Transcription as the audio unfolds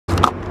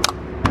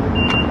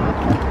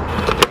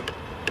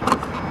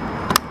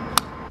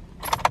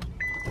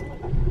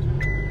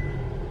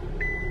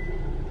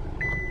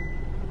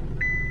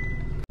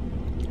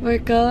we're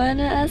going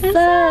to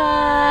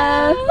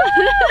SF.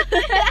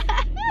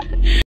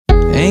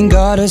 Ain't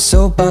got a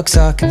soapbox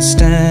I can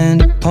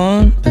stand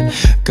upon, but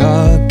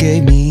God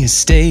gave me a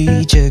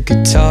stage, a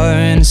guitar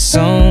and a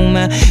song.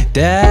 My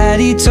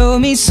daddy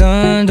told me,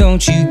 son,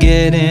 don't you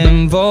get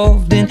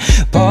involved in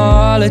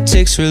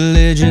politics,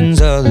 religions,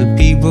 other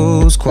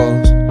people's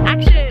quarrels.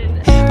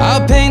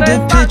 I'll paint the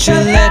picture,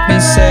 let me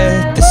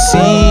set the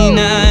scene.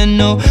 I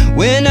know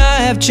when I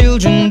have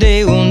children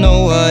they will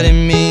know what it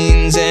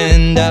means,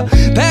 and I'll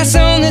pass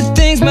on the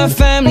things my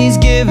family's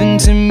given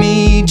to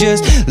me.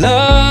 Just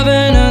love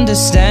and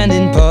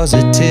understanding,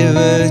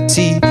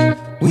 positivity.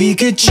 We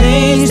could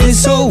change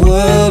this whole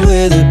world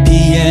with a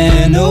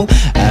piano,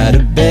 add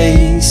a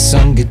bass,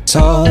 some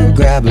guitar,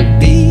 grab a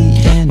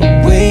beat, and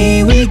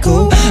away we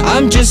go.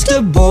 I'm just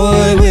a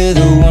boy with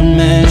a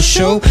one-man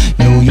show.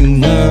 No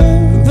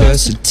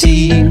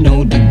university,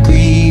 no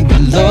degree, but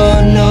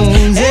Lord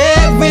knows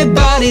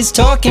everybody's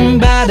talking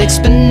about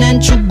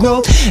exponential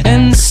growth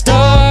and the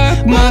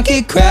stock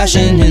market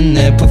crashing in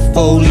their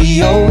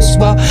portfolios,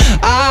 while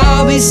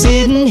I'll be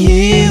sitting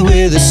here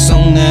with a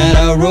song that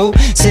I wrote,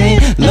 saying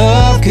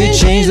love could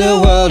change the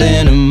world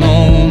in a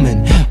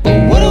moment.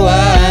 But what do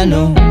I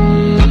know?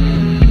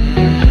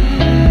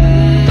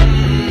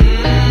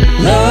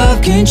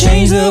 Love can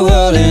change the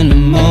world in a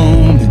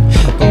moment.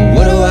 But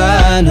what do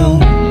I know?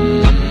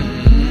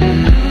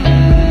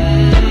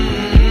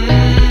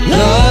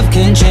 Love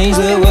can change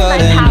the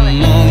world in a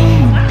moment.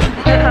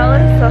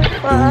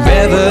 The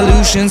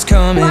revolution's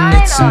coming,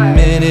 it's a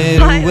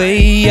minute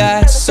away.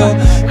 I saw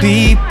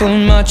people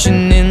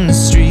marching in the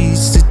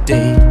streets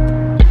today.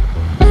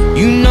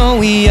 You know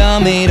we are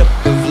made up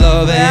of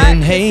love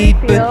and hate,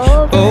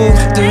 but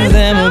both of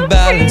them are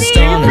balanced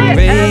on a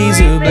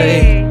razor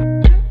blade.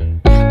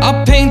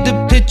 I'll paint the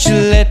picture,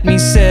 let me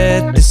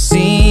set the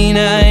scene.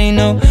 I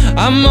know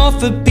I'm all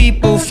for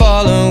people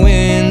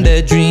following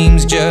their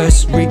dreams.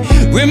 Just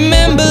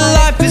remember,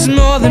 life is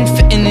more than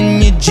fitting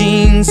in your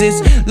jeans.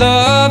 It's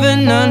love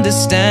and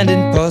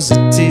understanding,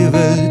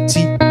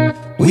 positivity.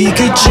 We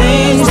could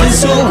change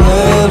this whole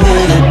world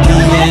with a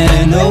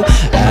piano,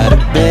 add a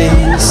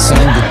bass,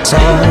 some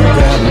guitar,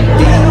 grab a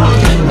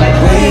beat, and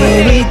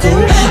away we go.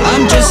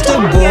 I'm just a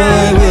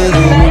boy with a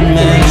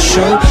one-man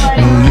show.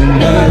 No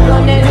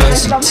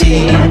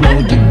university,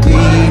 no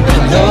degree,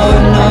 but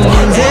Lord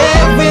knows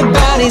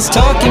everybody's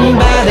talking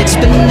about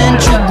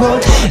exponential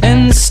growth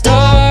and the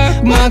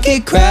stock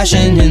market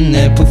crashing in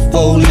their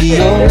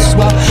portfolios,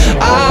 while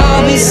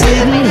I'll be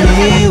sitting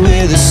here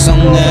with a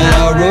song that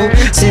I wrote,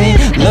 saying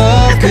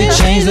love could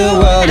change the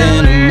world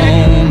in a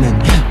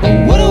moment.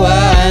 But what do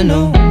I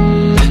know?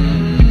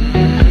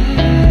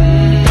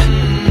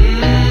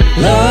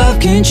 Love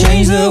can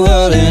change the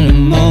world in a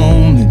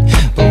moment.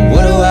 But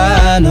what do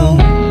I know?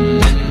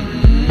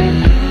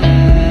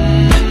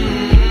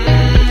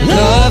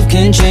 Love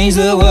can change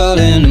the world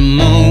in a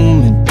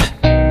moment.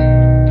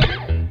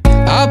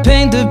 I'll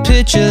paint the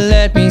picture,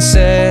 let me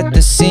set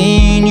the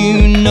scene.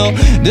 You know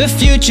the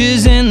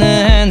future's in the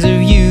hands of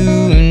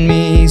you and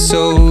me,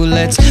 so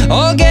let's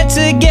all get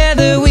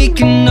together, we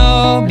can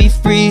all be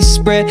free.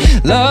 Spread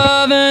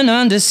love and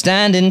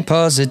understanding,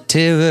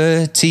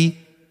 positivity.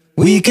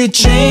 We could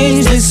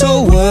change this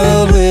whole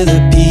world with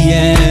a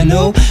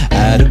piano,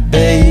 add a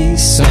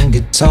bass, some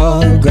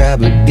guitar,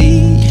 grab a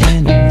beat,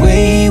 and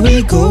away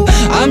we go.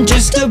 I'm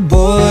just a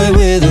boy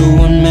with a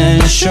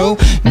one-man show.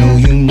 No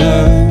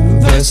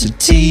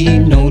university,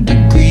 no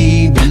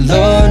degree, but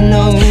Lord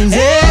knows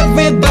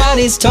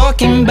everybody's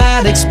talking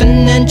about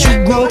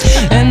exponential growth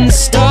and the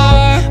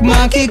stock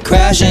market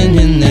crashing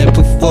in their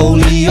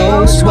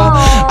portfolios, while